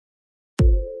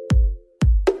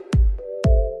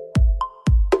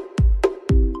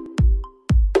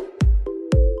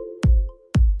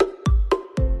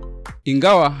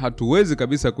Ingawa hatuwezi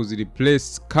kabisa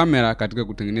kuzireplace kamera katika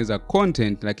kutengeneza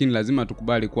content, lakini lazima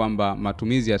tukubali kwamba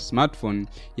matumizi ya smartphone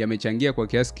yamechangia kwa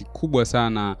kiasi kikubwa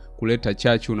sana kuleta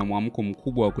chachu na mwamko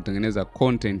mkubwa wa kutengeneza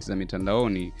content za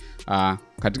mitandaoni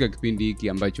katika kipindi hiki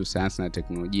ambacho sayansi na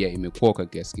teknolojia imekua kwa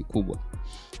kiasi kikubwa.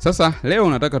 Sasa leo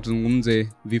nataka tuzungumze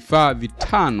vifaa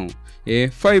vitano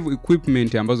 5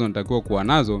 equipment ambazo unatakiwa kuwa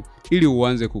nazo ili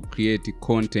uanze kucreate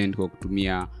content kwa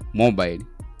kutumia mobile.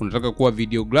 Unataka kuwa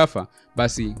videographer,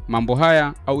 basi mambo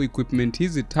haya au equipment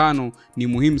hizi 5 ni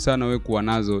muhimu sana wewe kuwa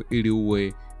nazo ili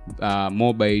uwe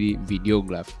mobile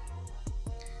videographer.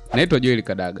 Naitwa Joel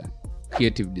Kadaga,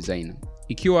 creative designer.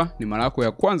 Ikiwa ni mara yako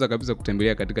ya kwanza kabisa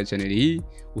kutembelea katika channel hii,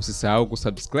 usisahau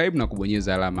kusubscribe na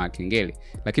kubonyeza alama ya kengele.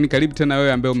 Lakini karibu tena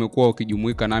wewe ambaye umekuwa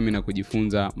ukijumuika nami na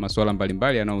kujifunza masuala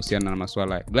mbalimbali yanayohusiana na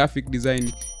masuala ya graphic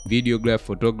design, videography,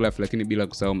 photography, lakini bila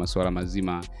kusahau masuala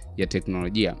mazima ya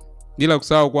teknolojia. Bila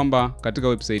kusahau kwamba katika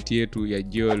website yetu ya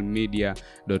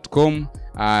joelmedia.com,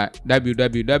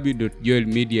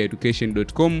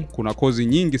 www.joelmediaeducation.com, kuna kozi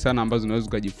nyingi sana ambazo unaweza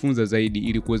kujifunza zaidi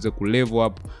ili kuweza kulevel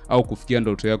up au kufikia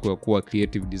ndoto yako ya kuwa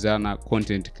creative designer,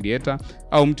 content creator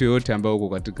au mtu yote ambaye uko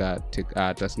katika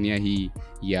tasnia hii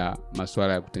ya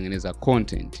masuala ya kutengeneza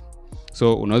content.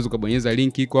 So unaweza kubonyeza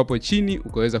link iko hapo chini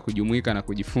ukaweza kujumuika na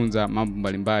kujifunza mambo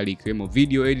mbalimbali ikiwemo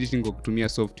video editing kwa kutumia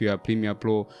software Premiere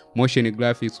Pro, motion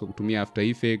graphics kwa kutumia After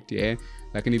Effects,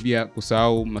 lakini pia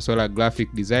kusahau masuala ya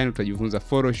graphic design utajifunza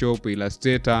Photoshop,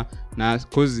 Illustrator na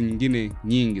kozi nyingine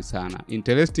nyingi sana.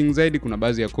 Interesting zaidi kuna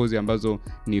baadhi ya kozi ambazo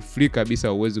ni free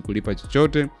kabisa, uweze kulipa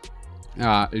chochote.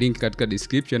 Link katika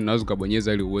description, unaweza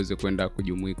kubonyeza ili uweze kwenda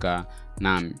kujumuika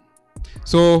nami.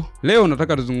 So leo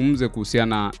nataka tuzungumze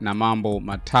kuhusiana na mambo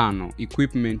matano,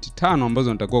 equipment 5 ambazo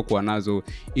unatakiwa kuwa nazo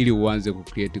ili uanze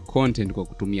kucreate content kwa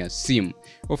kutumia simu.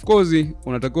 Of course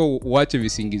unatakiwa uache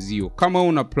visingizio. Kama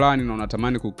una plan na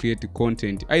unatamani kucreate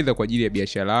content either kwa ajili ya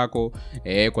biashara yako,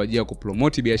 kwa ajili ya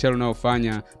kupromote biashara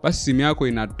unayofanya, basi simu yako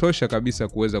inatosha kabisa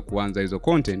kuweza kuanza hizo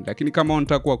content. Lakini kama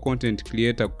unataka kuwa content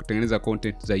creator, kutengeneza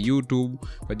content za YouTube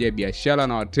kwa ajili ya biashara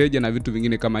na wateja na vitu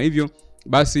vingine kama hivyo,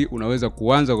 basi unaweza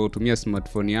kuanza kwa kutumia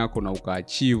smartphone yako na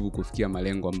ukaachieve kufikia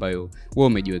malengo ambayo wewe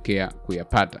umejiwekea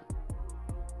kuyapata.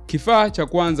 Kifaa cha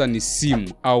kwanza ni simu,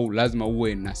 au lazima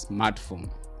uwe na smartphone.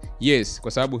 Yes,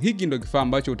 kwa sababu hiki ndio kifaa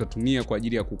ambacho utatumia kwa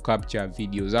ajili ya kucapture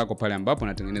video zako pale ambapo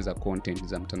unatengeneza content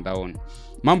za mtandaoni.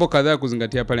 Mambo kadhaa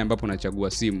kuzingatia pale ambapo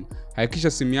unachagua simu.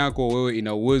 Hakikisha simu yako wewe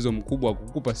ina uwezo mkubwa wa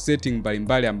kukupa setting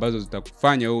mbalimbali ambazo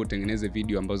zitakufanya wewe utengeneze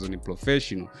video ambazo ni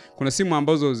professional. Kuna simu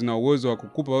ambazo zina uwezo wa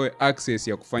kukupa wewe access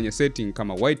ya kufanya setting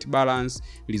kama white balance,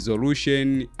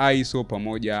 resolution, ISO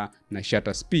pamoja na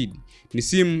shutter speed. Ni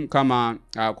simu kama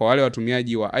kwa wale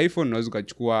watumiaji wa iPhone, unaweza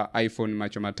kuchukua iPhone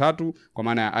macho matatu kwa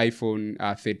maana ya iPhone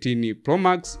 13 Pro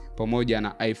Max pamoja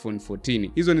na iPhone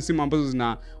 14. Hizo ni simu ambazo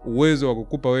zina uwezo wa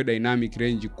kukupa wewe dynamic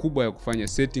range kubwa ya kufanya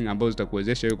setting ambazo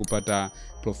zitakuwezesha wewe kupata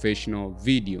professional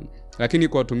video. Lakini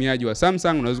kwa watumiaji wa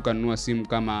Samsung, unaweza kununua simu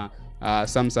kama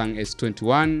Samsung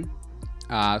S21,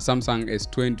 Samsung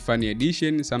S20 Funny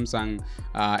Edition, Samsung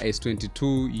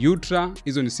S22 Ultra.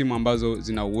 Hizo ni simu ambazo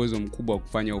zina uwezo mkubwa wa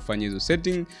kufanya ufanye hizo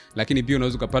setting. Lakini pia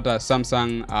unaweza kupata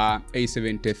Samsung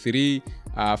A73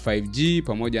 5G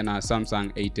pamoja na Samsung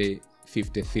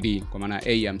A53 kwa maana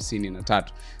A53.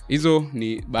 Hizo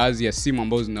ni baadhi ya simu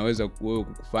ambazo zinaweza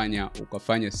kukufanya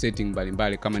ukafanya setting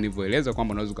mbalimbali kama nilivyoeleza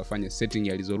kwamba unaweza kufanya setting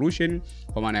ya resolution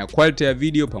kwa maana ya quality ya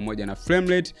video pamoja na frame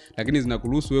rate, lakini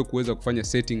zinakuruhusu wewe kuweza kufanya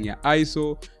setting ya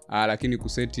ISO, lakini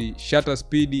kuseti shutter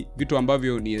speed, vitu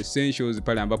ambavyo ni essentials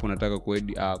pale ambapo unataka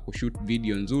kushoot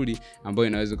video nzuri ambayo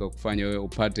inaweza kukufanya wewe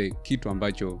upate kitu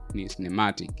ambacho ni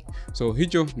cinematic. So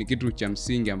hicho ni kitu cha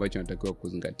msingi ambacho unatakiwa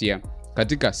kuzingatia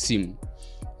katika simu.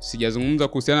 Sijazungumza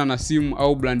kuhusiana na simu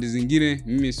au brand zingine,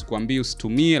 mimi sikwambii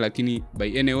usitumie, lakini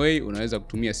by anyway unaweza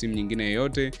kutumia simu nyingine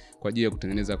yoyote kwa ajili ya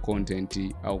kutengeneza content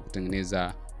au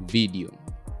kutengeneza video.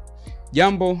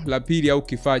 Jambo la pili au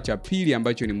kifaa cha pili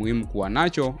ambacho ni muhimu kuwa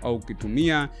nacho au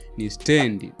kutumia ni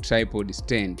stand, tripod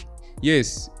stand.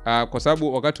 Yes, kwa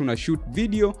sababu wakati una shoot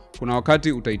video kuna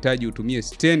wakati utahitaji utumie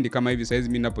stand. Kama hivi saizi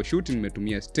mimi ninapo shoot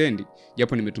nimetumia stand,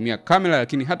 japo nimetumia kamera,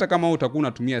 lakini hata kama utakuwa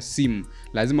unatumia simu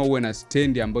lazima uwe na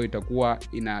stand ambayo itakuwa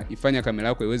inaifanya kamera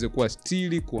yako iweze kuwa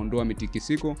still, kuondoa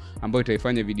mitikisiko ambayo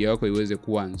itaifanya video yako iweze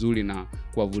kuwa nzuri na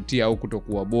kuwavutia au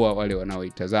kutokuwaboa wale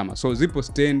wanaoitazama. So zipo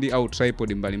stand au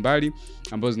tripod mbalimbali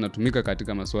ambazo zinatumika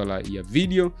katika masuala ya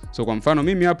video. So kwa mfano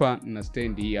mimi hapa nina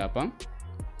stand hii hapa.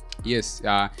 Yes,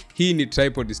 hii ni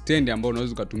tripod stand ambayo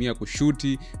unaweza kutumia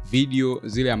kushuti video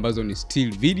zile ambazo ni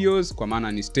still videos, kwa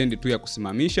maana ni stand tu ya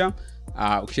kusimamisha.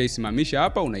 Ukishaisimamisha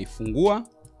hapa unaifungua.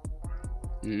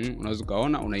 Unaweza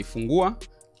kaona unaifungua.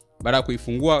 Baada ya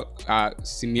kuifungua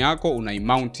simu yako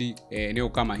unaimount eneo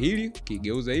kama hili,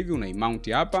 ukigeuza hivi unaimount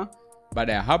hapa.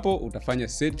 Baada ya hapo utafanya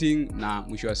setting na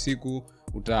mwisho wa siku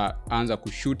utaanza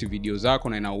kushoot video zako,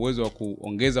 na ina uwezo wa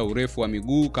kuongeza urefu wa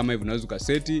miguu kama hivi. Unaweza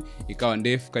ukaseti ikawa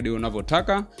ndefu kadri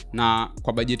unavyotaka, na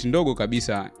kwa bajeti ndogo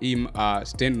kabisa hii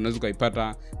stand unaweza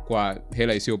ukaipata kwa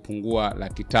hela isiyopungua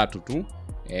 300,000 tu,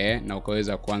 na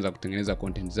ukaweza kuanza kutengeneza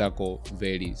content zako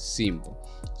very simple.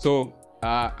 So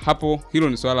hapo hilo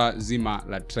ni swala zima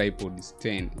la tripod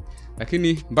stand.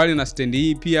 Lakini mbali na stand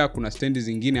hii pia kuna stand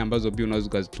zingine ambazo pia unaweza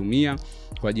kuzitumia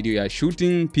kwa ajili ya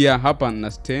shooting. Pia hapa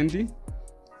na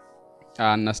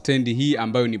stand hii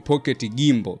ambayo ni pocket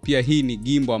gimbal. Pia hii ni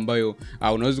gimbal ambayo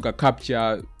unaweza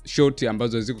capture shot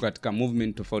ambazo ziko katika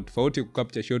movement tofauti tofauti,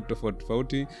 capture shot tofauti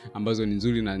tofauti ambazo ni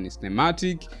nzuri na ni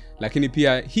cinematic. Lakini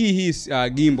pia hii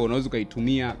gimbal unaweza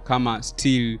kuitumia kama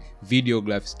still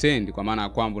videography stand, kwa maana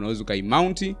kwamba unaweza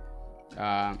kuimount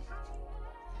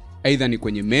either ni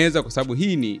kwenye meza, kwa sababu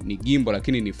hii ni gimbal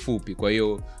lakini ni fupi. Kwa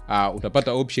hiyo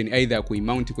utapata option either ya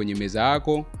kuimount kwenye meza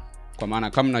yako, kwa maana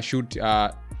kama na shoot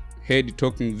head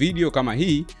talking video kama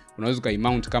hii, unaweza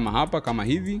kuimount kama hapa, kama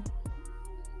hivi.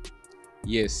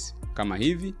 Yes, kama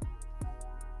hivi.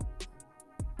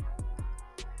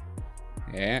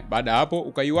 Baada hapo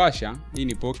ukaiwasha. Hii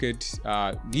ni pocket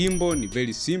gimbal, ni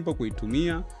very simple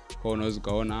kuitumia. Kwa unaweza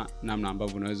kaona namna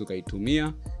ambavyo unaweza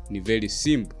kaitumia, ni very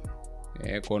simple.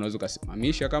 Kwa unaweza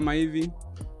kusimamisha kama hivi,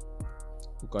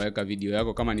 ukaweka video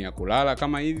yako kama ni ya kulala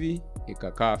kama hivi,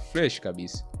 ikakaa fresh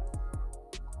kabisa.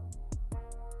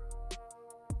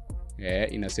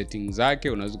 Ina settings zake,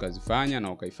 unaweza kuzifanya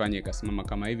na ukaifanya ikasimama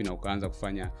kama hivi, na ukaanza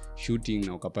kufanya shooting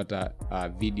na ukapata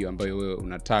video ambayo wewe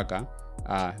unataka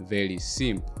very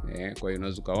simple. Kwa hiyo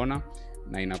unaweza kaona,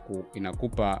 na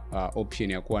inakupa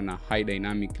option ya kuwa na high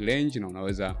dynamic range, na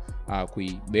unaweza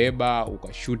kuibeba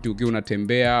ukashoot ukiwa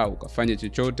unatembea, ukafanya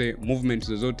chochote, movement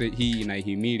zozote. Hii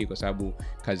inaihimili kwa sababu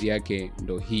kazi yake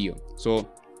ndo hiyo. So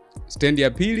stand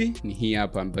ya pili ni hii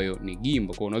hapa ambayo ni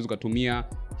gimbal. Kwa unaweza kutumia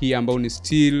hii ambayo ni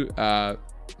still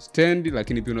stand,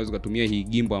 lakini pia unaweza kutumia hii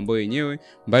gimbal ambayo yenyewe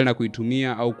mbali na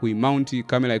kuitumia au kuimount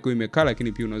kamera ikiwa imekaa,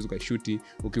 lakini pia unaweza kushoot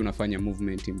ukiwa unafanya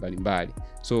movement mbalimbali.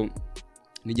 So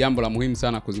ni jambo la muhimu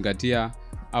sana kuzingatia,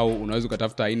 au unaweza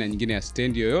kutafuta aina nyingine ya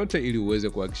stand yoyote ili uweze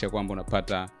kuhakikisha kwamba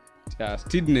unapata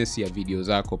steadiness ya video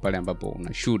zako pale ambapo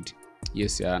una shoot.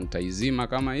 Yes, nitaizima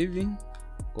kama hivi.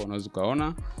 Kwa unaweza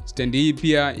kaona stand hii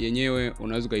pia yenyewe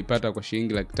unaweza kuipata kwa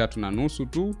shilingi 350,000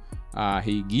 tu.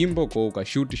 Hii gimbal, kwa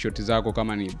ukashoot shot zako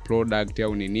kama ni product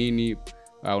au ni nini,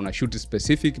 una shoot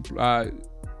specific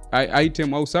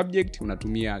item au subject,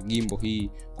 unatumia gimbal hii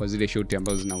kwa zile shot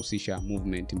ambazo zinahusisha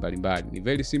movement mbalimbali. Ni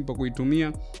very simple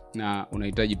kuitumia, na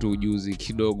unahitaji tu ujuzi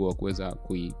kidogo wa kuweza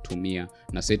kuitumia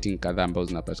na setting kadhaa ambazo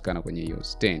zinapatikana kwenye hiyo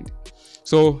stand.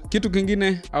 So kitu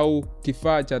kingine au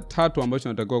kifaa cha tatu ambacho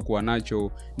unatakiwa kuwa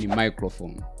nacho ni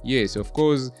microphone. Yes, of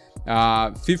course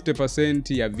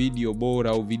 50% ya video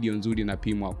bora au video nzuri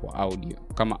inapimwa kwa audio.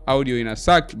 Kama audio ina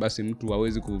suck, basi mtu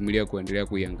hawezi kuvumilia kuendelea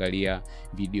kuiangalia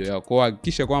video yako.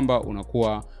 Hakikisha kwamba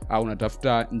unakuwa au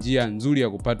unatafuta njia nzuri ya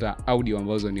kupata audio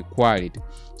ambazo ni quality.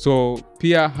 So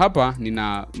pia hapa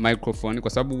nina microphone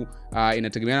kwa sababu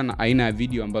inategemeana na aina ya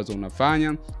video ambazo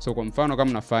unafanya. So kwa mfano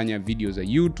kama unafanya video za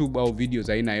YouTube au video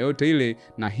za aina yote ile,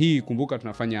 na hii kumbuka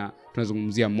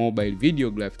tunazungumzia mobile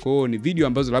videography. Kwa hiyo ni video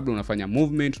ambazo labda unafanya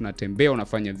movement, unatembea,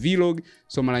 unafanya vlog.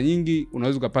 So mara nyingi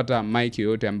unaweza kupata mic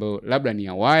yoyote ambayo labda ni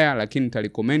ya wire, lakini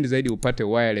nitarecommend zaidi upate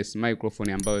wireless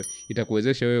microphone ambayo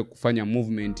itakuwezesha wewe kufanya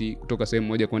movement kutoka sehemu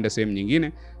moja kwenda sehemu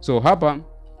nyingine. So hapa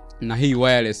na hii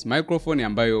wireless microphone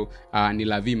ambayo ni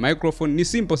Lavi microphone. Ni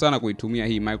simple sana kuitumia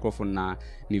hii microphone na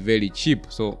ni very cheap.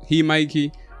 So hii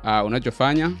mic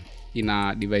unachofanya,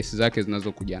 ina device zake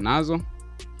zinazokuja nazo.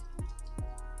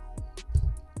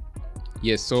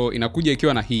 Yes, so inakuja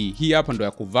ikiwa na hii hapa ndo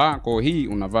ya kuvaa. Kwa hii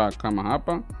unavaa kama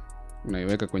hapa,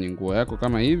 unaiweka kwenye nguo yako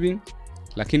kama hivi.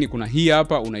 Lakini kuna hii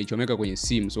hapa unaichomeka kwenye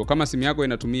simu. So kama simu yako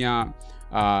inatumia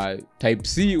type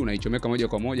C, unaichomeka moja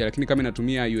kwa moja, lakini kama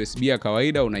inatumia USB ya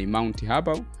kawaida unaimount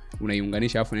hapa,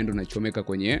 unaiunganisha afu unaenda unaichomeka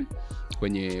kwenye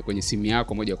simu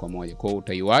yako moja kwa moja. Kwa hiyo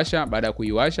utaiwasha, baada ya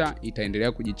kuiwasha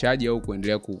itaendelea kujichaji au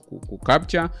kuendelea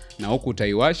kucapture, na huku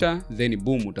utaiwasha then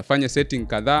boom utafanya setting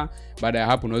kadhaa. Baada ya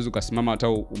hapo unaweza kusimama hata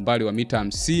umbali wa mita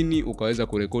 50 ukaweza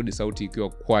kurekodi sauti ikiwa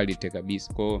quality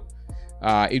kabisa. Kwa hiyo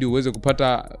ili uweze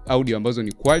kupata audio ambazo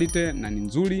ni quality na ni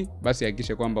nzuri, basi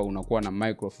hakikisha kwamba unakuwa na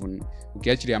microphone.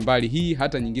 Ukiachilia mbali hii,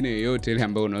 hata nyingine yoyote ile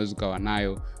ambayo unaweza kuwa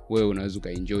nayo wewe, unaweza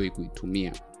kuenjoy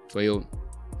kuitumia. Kwa hiyo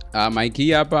mic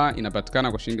hii hapa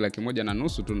inapatikana kwa shilingi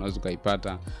 150,000 tu, unaweza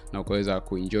kuipata na ukaweza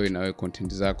kuenjoy na wewe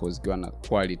content zako zikiwa na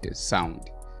quality sound.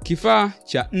 Kifaa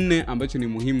cha 4 ambacho ni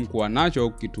muhimu kuwa nacho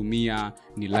au kukitumia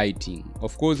ni lighting.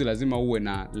 Of course lazima uwe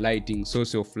na lighting,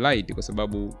 source of light, kwa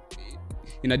sababu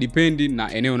ina depend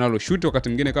na eneo unalo shoot. Wakati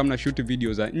mwingine kama na shoot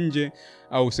video za nje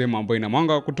au sehemu ambayo ina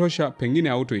mwanga wa kutosha, pengine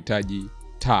hautohitaji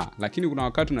taa, lakini kuna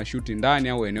wakati una shoot ndani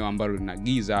au eneo ambalo lina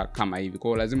giza kama hivi. Kwa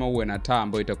hiyo lazima uwe na taa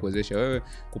ambayo itakuwezesha wewe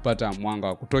kupata mwanga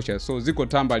wa kutosha. So ziko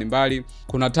taa mbalimbali.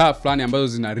 Kuna taa fulani ambazo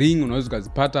zina ring, unaweza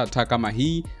kuzipata taa kama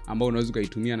hii ambayo unaweza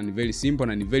kuitumia na ni very simple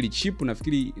na ni very cheap.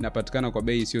 Nafikiri inapatikana kwa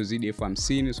bei sio zidi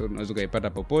 $50, so unaweza kuipata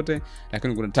popote.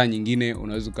 Lakini kuna taa nyingine,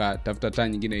 unaweza kutafuta taa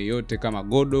nyingine yoyote kama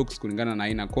Godox kulingana na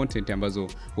aina content ambazo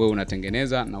wewe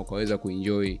unatengeneza na ukaweza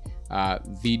kuenjoy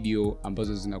video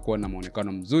ambazo zinakuwa na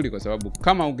muonekano mzuri, kwa sababu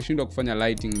kama ukishindwa kufanya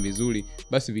lighting vizuri,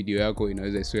 basi video yako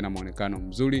inaweza isiwe na muonekano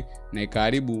mzuri na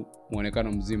ikaharibu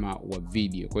muonekano mzima wa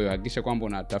video. Kwa hiyo hakikisha kwamba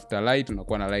unatafuta light,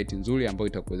 unakuwa na light nzuri ambayo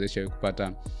itakuwezesha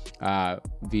kupata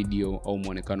video au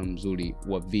muonekano mzuri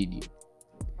wa video.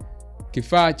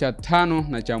 Kifaa cha 5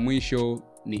 na cha mwisho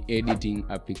ni editing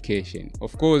application.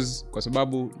 Of course kwa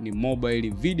sababu ni mobile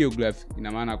videography,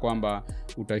 ina maana kwamba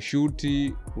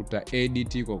utashuti,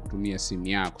 utaedit kwa kutumia simu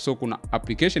yako. So kuna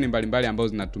application mbalimbali ambazo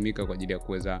zinatumika kwa ajili ya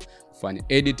kuweza kufanya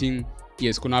editing.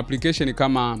 Yes, kuna application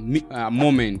kama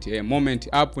Moment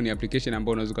app ni application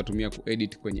ambayo unaweza kutumia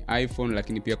kuedit kwenye iPhone,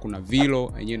 lakini pia kuna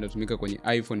Vilo yenyewe inatumika kwenye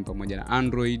iPhone pamoja na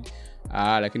Android.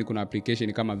 Lakini kuna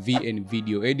application kama VN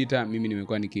Video Editor, mimi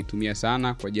nimekuwa nikitumia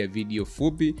sana kwa ajili ya video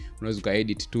fupi, unaweza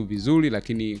kuedit tu vizuri.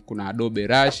 Lakini kuna Adobe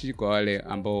Rush kwa wale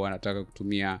ambao wanataka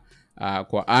kutumia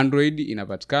kwa Android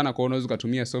inapatikana. Kwa unaweza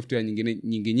kutumia software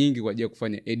nyingi kwa ajili ya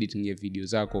kufanya editing ya video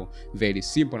zako very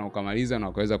simple, na ukamaliza na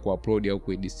ukaweza kuupload au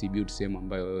kuidistribute sehemu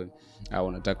ambayo wewe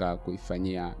unataka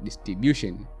kuifanyia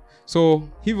distribution. So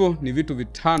hivyo ni vitu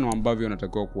 5 ambavyo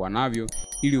unatakiwa kuwa navyo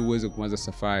ili uweze kuanza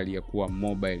safari ya kuwa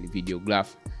mobile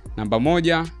videographer. Namba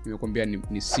 1 nimekuambia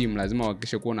ni simu. Lazima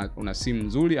uhakikishe kuwa una simu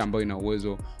nzuri ambayo ina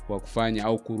uwezo wa kufanya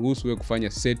au kuruhusu wewe kufanya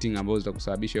setting ambazo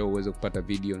zitakusababisha wewe uweze kupata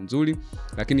video nzuri.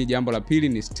 Lakini jambo la pili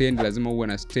ni stand. Lazima uwe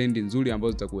na stand nzuri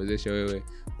ambazo zitakuwezesha wewe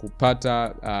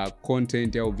kupata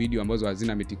content au video ambazo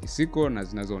hazina mitikisiko na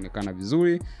zinazoonekana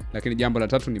vizuri. Lakini jambo la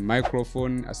tatu ni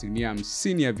microphone.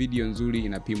 50% ya video nzuri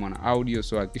inapimwa na audio,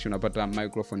 so hakikisha unapata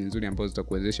microphone nzuri ambazo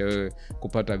zitakuwezesha wewe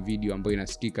kupata video ambayo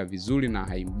inasikika vizuri na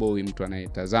haimboi mtu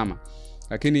anayetazama.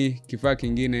 Lakini kifaa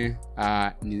kingine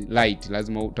ni light.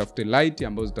 Lazima utafute light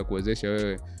ambazo zitakuwezesha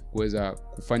wewe kuweza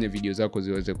kufanya video zako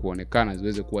ziweze kuonekana,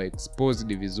 ziweze kuwa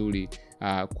exposed vizuri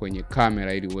kwenye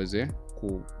kamera, ili uweze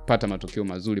kupata matokeo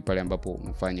mazuri pale ambapo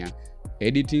unafanya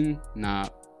editing. Na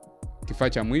kifaa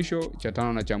cha mwisho cha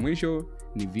 5 na cha mwisho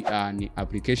ni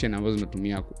application ambazo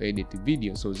zinatumia kuedit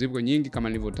video. So zipo nyingi kama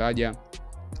nilivyotaja.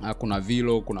 Kuna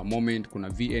Vilo, kuna Moment, kuna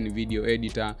VN Video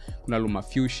Editor, kuna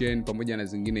LumaFusion pamoja na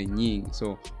zingine nyingi.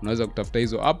 So unaweza kutafuta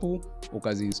hizo app,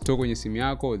 ukaziinstall kwenye simu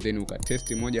yako, then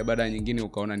ukatest moja baada ya nyingine,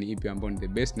 ukaona ni ipi ambayo ni the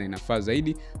best na inafaa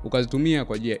zaidi, ukazitumia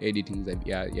kwa ajili ya editing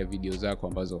ya video zako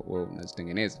ambazo wewe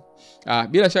unazitengeneza.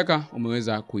 Bila shaka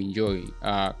umeweza kuenjoy.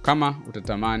 Kama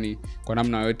utatamani kwa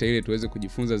namna yote ile tuweze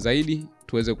kujifunza zaidi,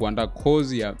 tuweze kuandaa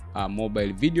course ya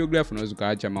mobile videography, unaweza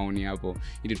kaacha maoni hapo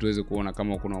ili tuweze kuona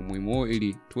kama kuna umuhimu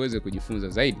ili tuweze kujifunza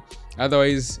zaidi.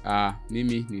 Otherwise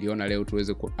mimi niliona leo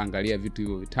tuweze kuangalia vitu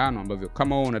hivyo 5 ambavyo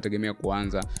kama wewe unategemea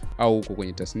kuanza au uko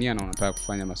kwenye tasnia na unataka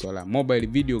kufanya masuala ya mobile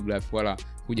videography wala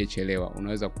hujachelewa,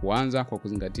 unaweza kuanza kwa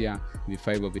kuzingatia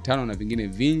vifaa hivyo 5 na vingine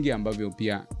vingi ambavyo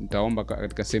pia nitaomba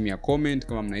katika sehemu ya comment.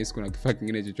 Kama mnahisi kuna kifaa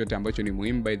kingine chochote ambacho ni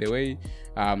muhimu, by the way,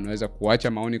 mnaweza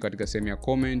kuacha maoni katika sehemu ya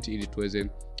comment ili tuweze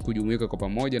kujumuika kwa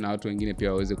pamoja na watu wengine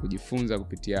pia waweze kujifunza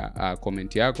kupitia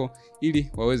comment yako,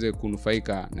 ili waweze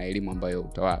kunufaika na elimu ambayo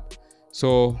utawapa.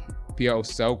 So pia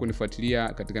usisahau kunifuatilia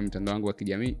katika mitandao yangu ya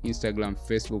kijamii, Instagram,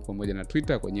 Facebook pamoja na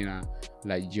Twitter kwa jina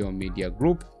la Geo Media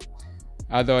Group.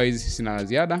 Otherwise sina la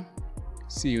ziada.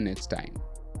 See you next time.